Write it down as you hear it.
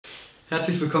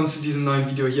Herzlich willkommen zu diesem neuen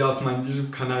Video hier auf meinem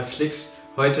YouTube-Kanal Flix.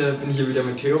 Heute bin ich hier wieder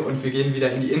mit Theo und wir gehen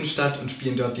wieder in die Innenstadt und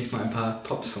spielen dort diesmal ein paar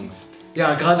Pop-Songs.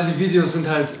 Ja, gerade die Videos sind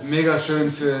halt mega schön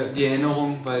für die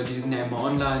Erinnerung, weil die sind ja immer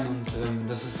online und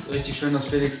das ist richtig schön, dass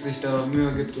Felix sich da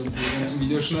Mühe gibt und die ganzen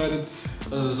Videos schneidet.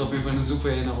 Also das ist auf jeden Fall eine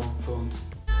super Erinnerung für uns.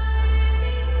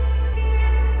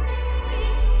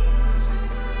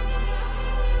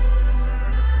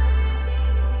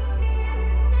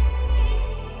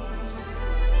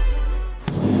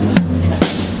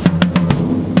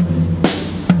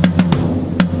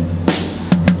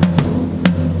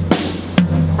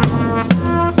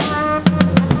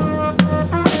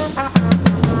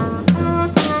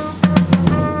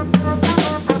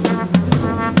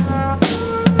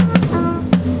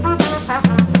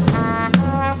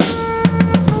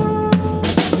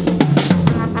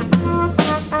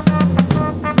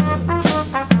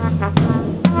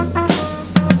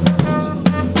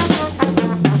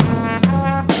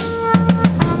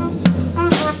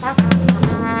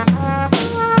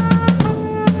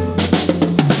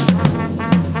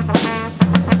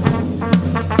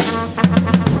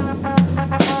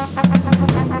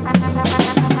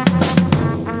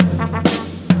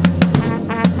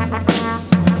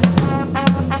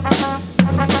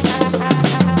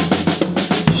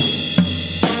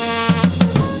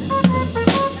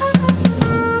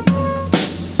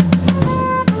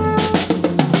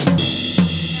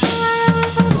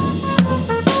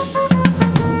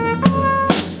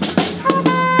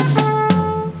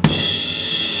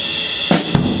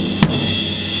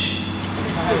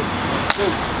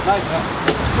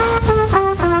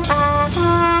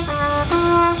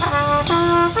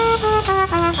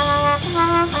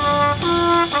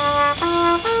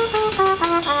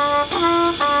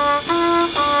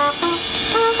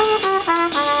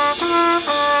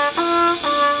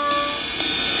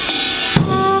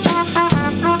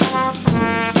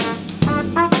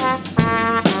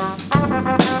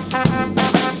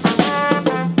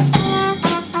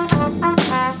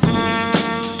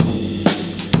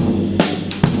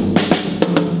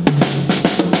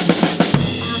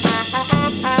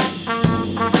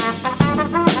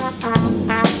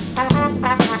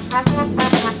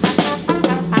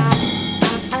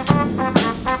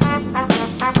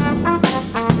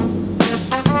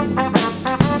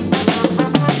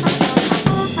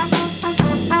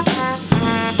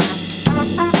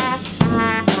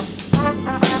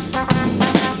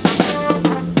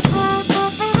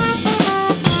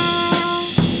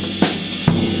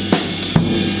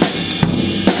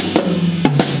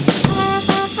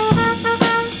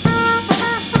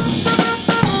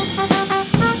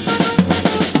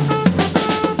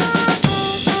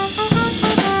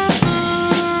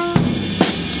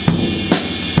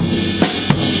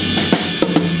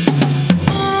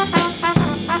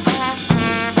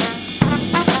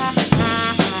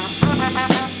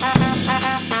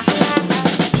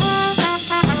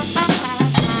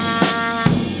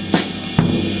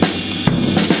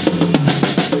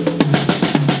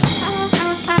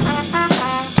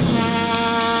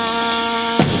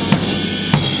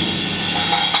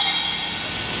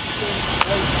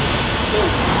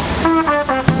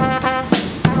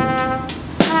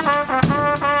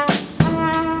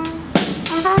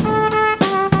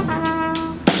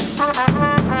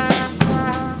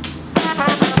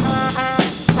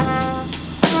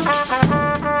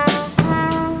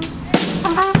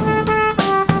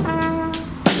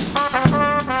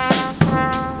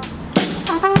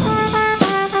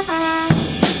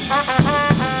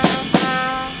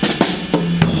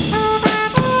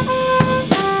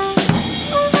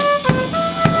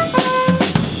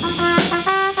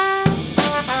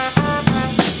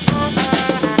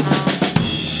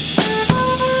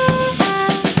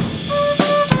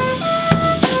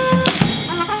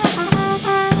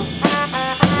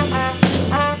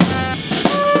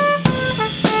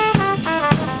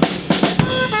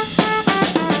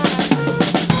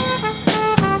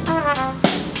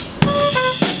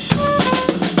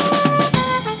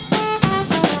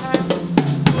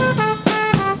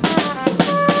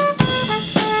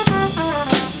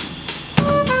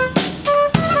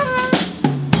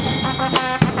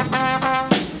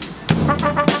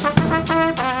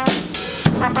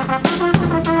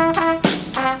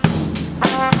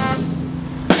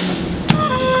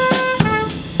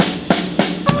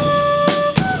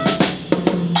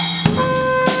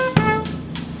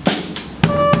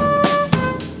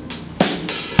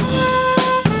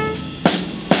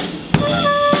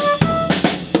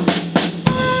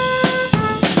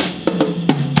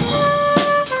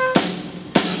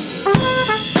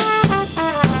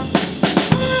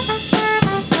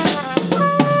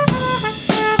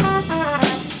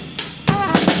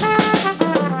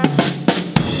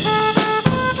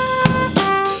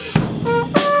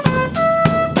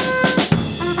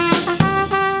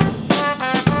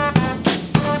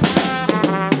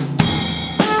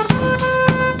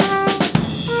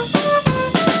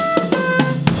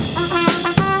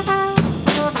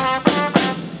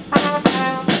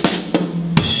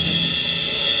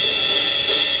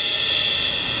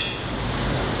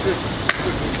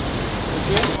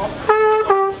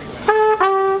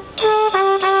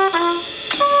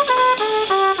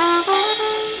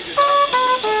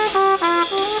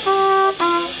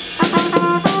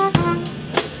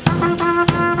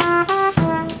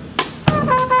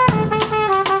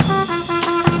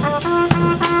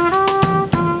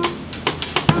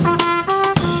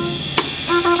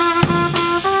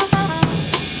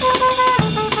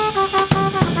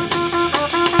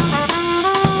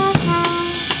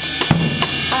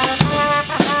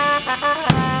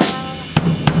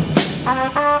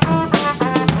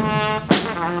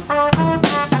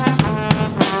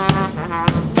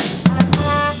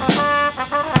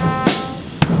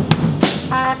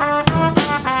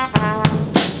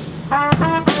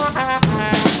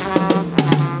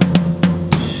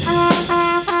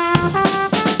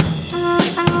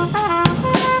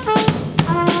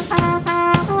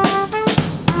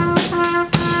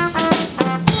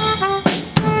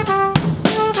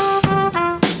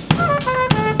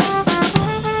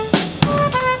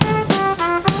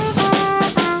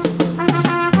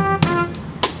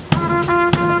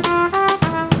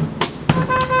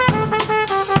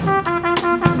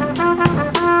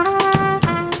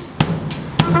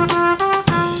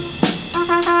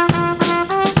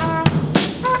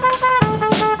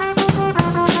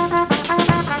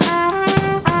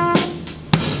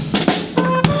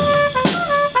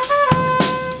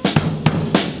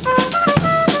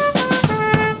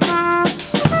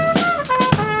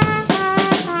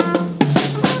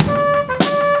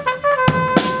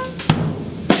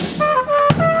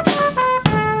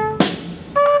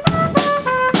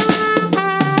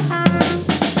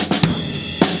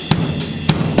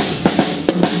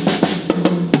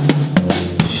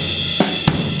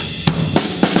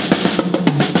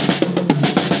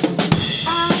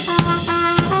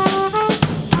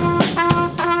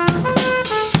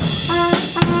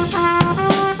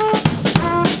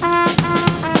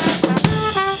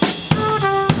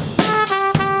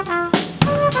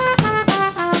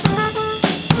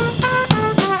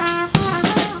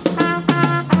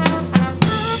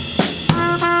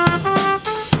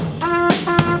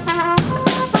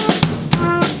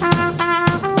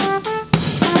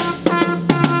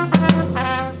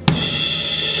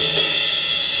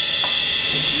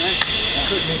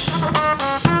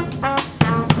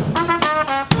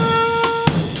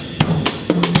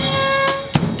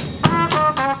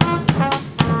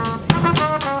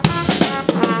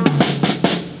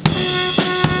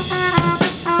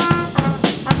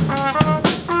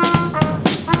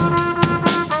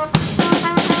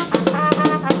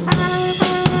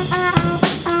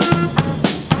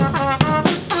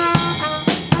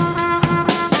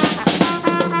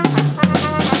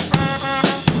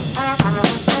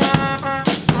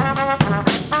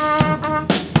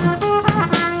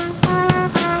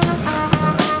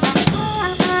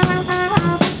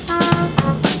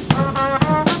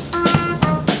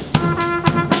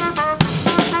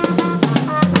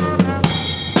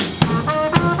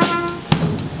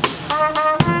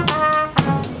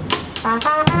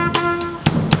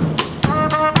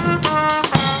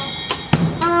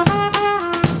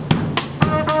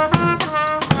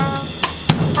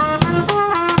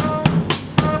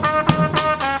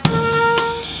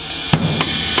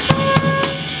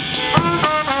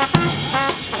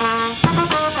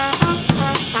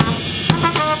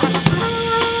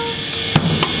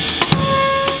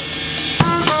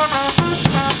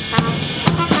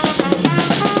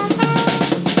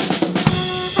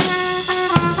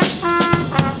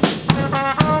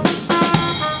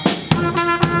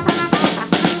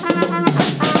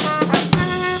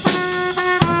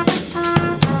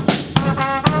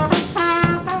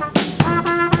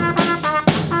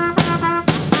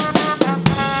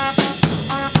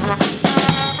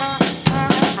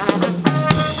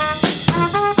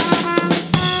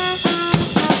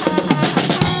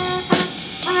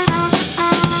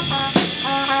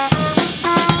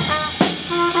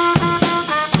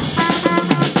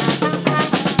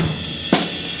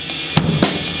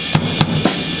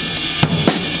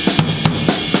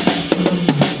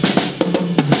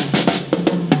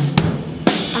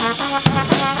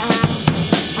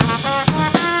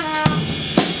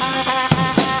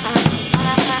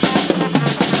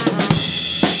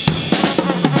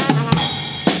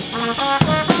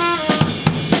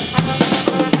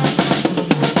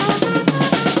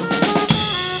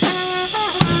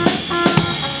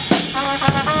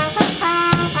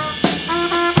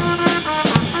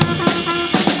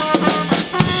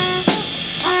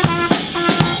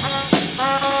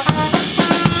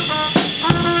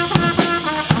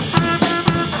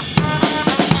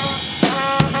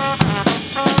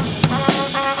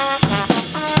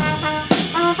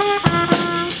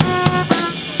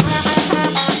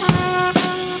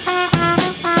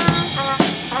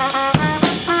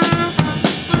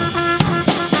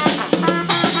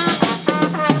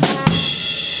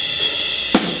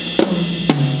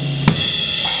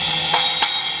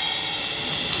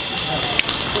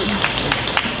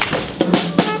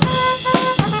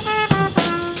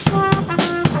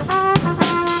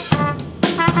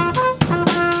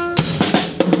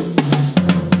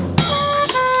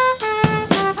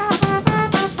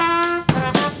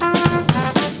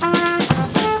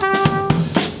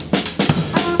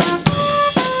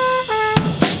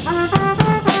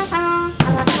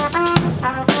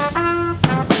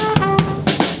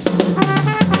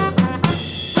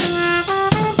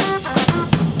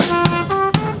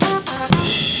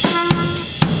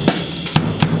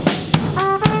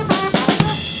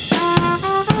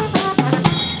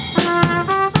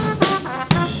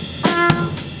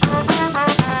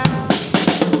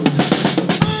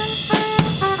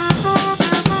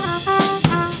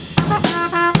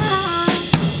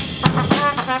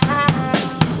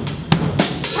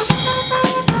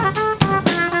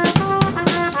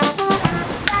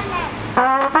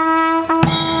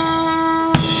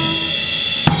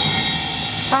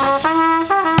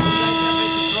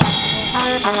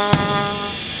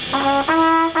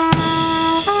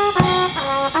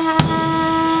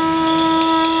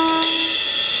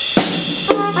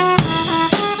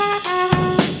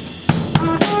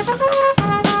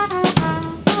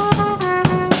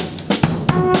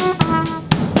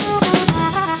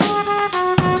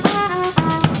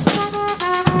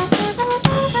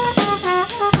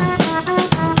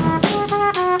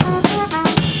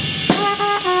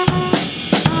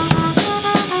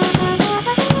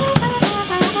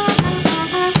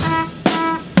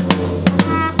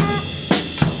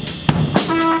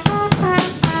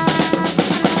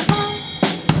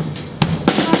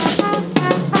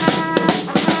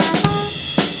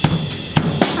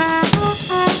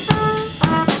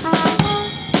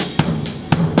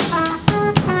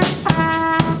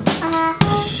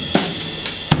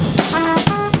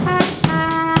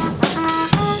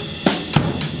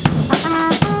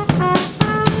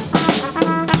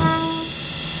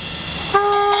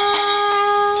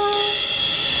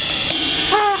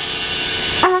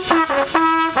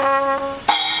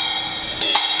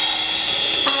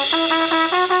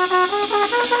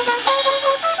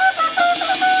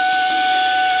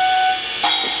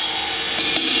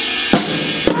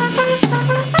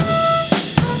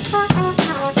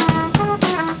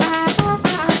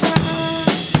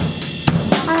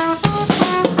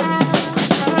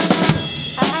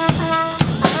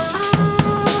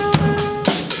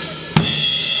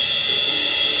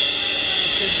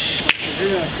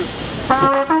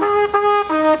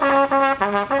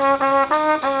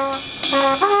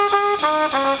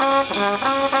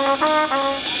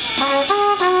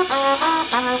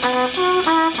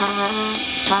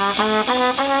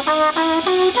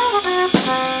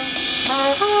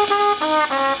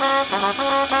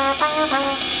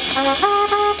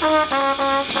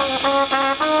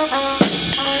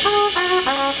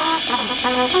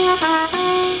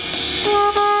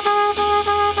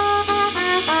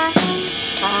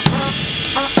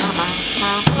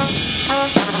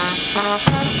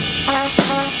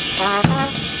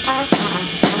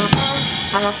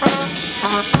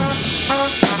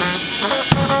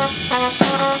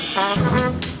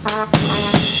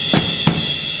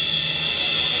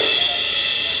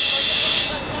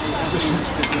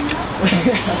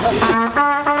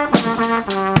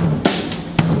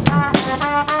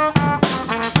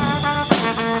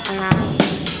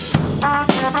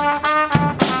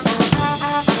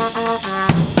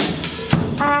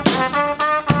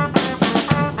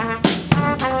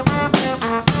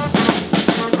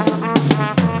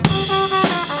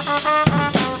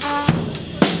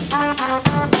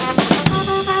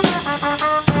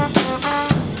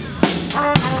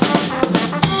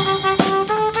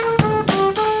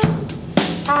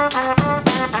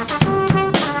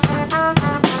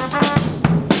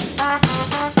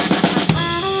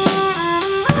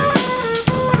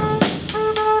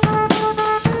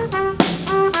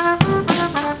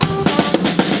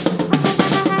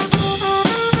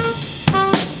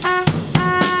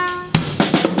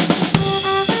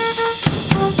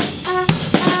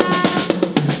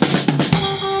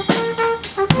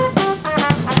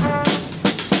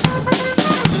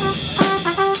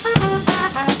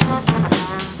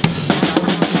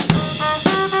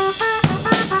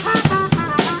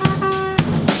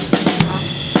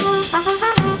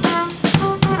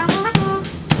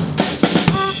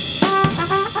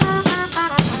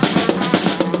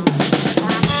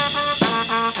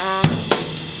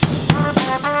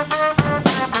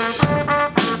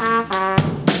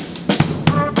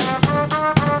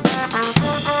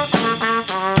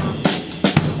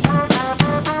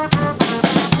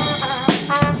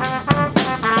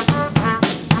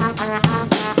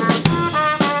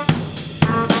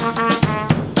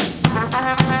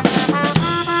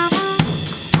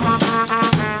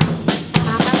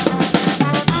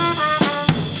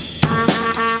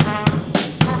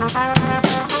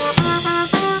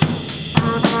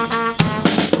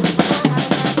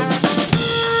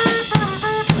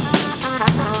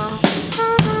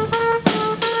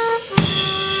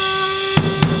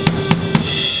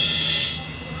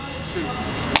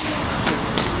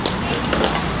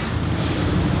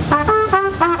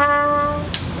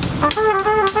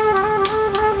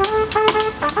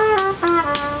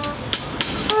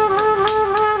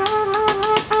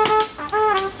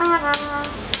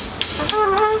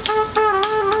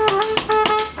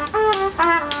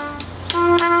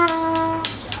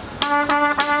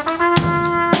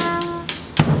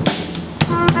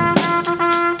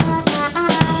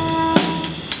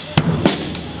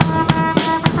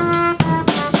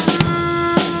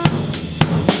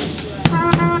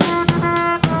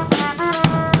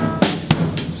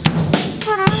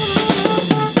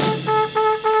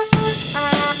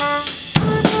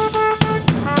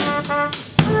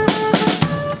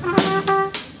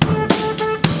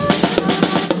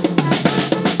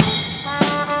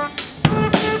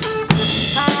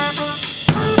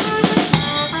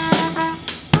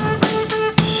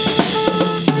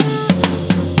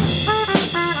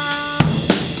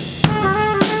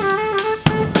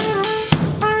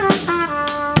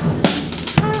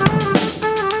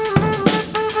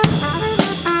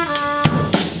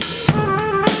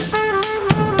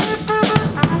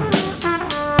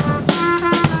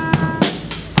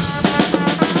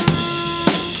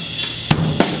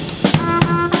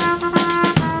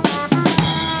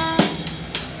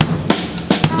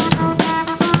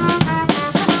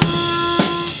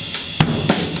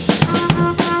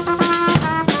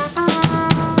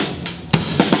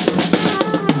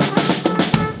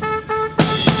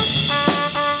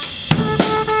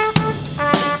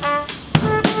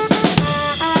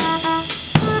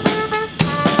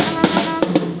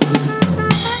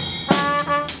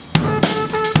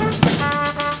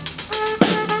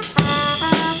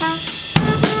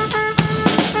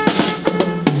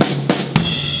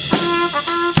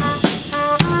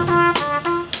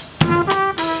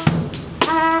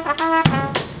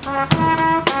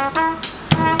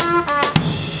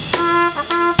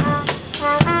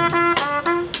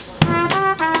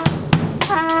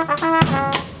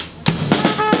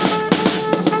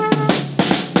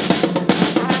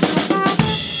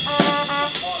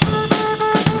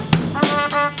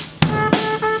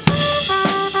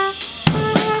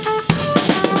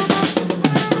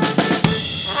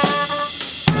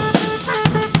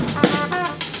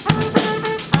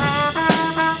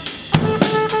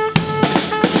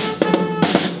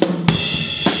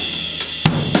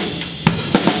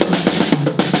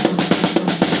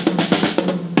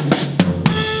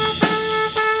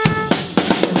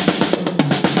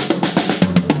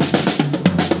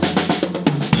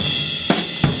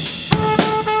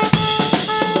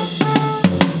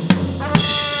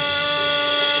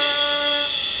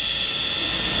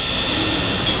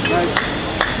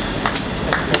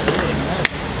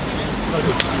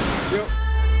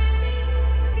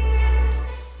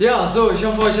 Ja, so, ich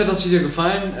hoffe, euch hat das Video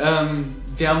gefallen.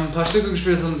 Wir haben ein paar Stücke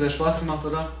gespielt, das hat uns sehr Spaß gemacht,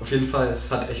 oder? Auf jeden Fall, es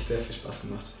hat echt sehr viel Spaß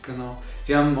gemacht. Genau.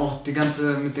 Wir haben auch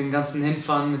mit den ganzen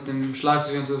Hinfahren, mit dem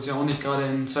Schlagzeug und so, das ist ja auch nicht gerade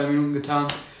in 2 Minuten getan.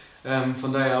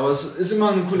 Von daher, aber es ist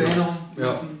immer eine coole Erinnerung.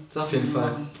 Ja, auf jeden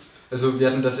Fall. Also wir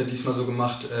hatten das ja diesmal so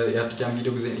gemacht, ihr habt ja ein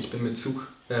Video gesehen, ich bin mit Zug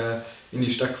in die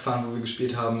Stadt gefahren, wo wir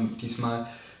gespielt haben diesmal.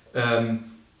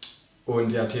 Und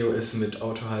ja, Theo ist mit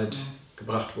Auto halt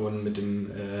gebracht worden mit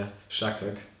dem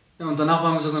Schlagzeug. Ja, und danach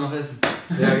waren wir sogar noch essen.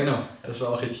 Ja, genau. Das war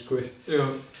auch richtig cool. Ja.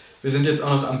 Wir sind jetzt auch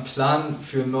noch am Plan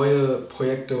für neue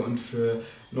Projekte und für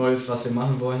Neues, was wir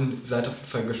machen wollen. Seid auf jeden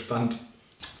Fall gespannt.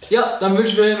 Ja, dann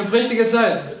wünschen wir euch eine prächtige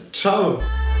Zeit. Ciao!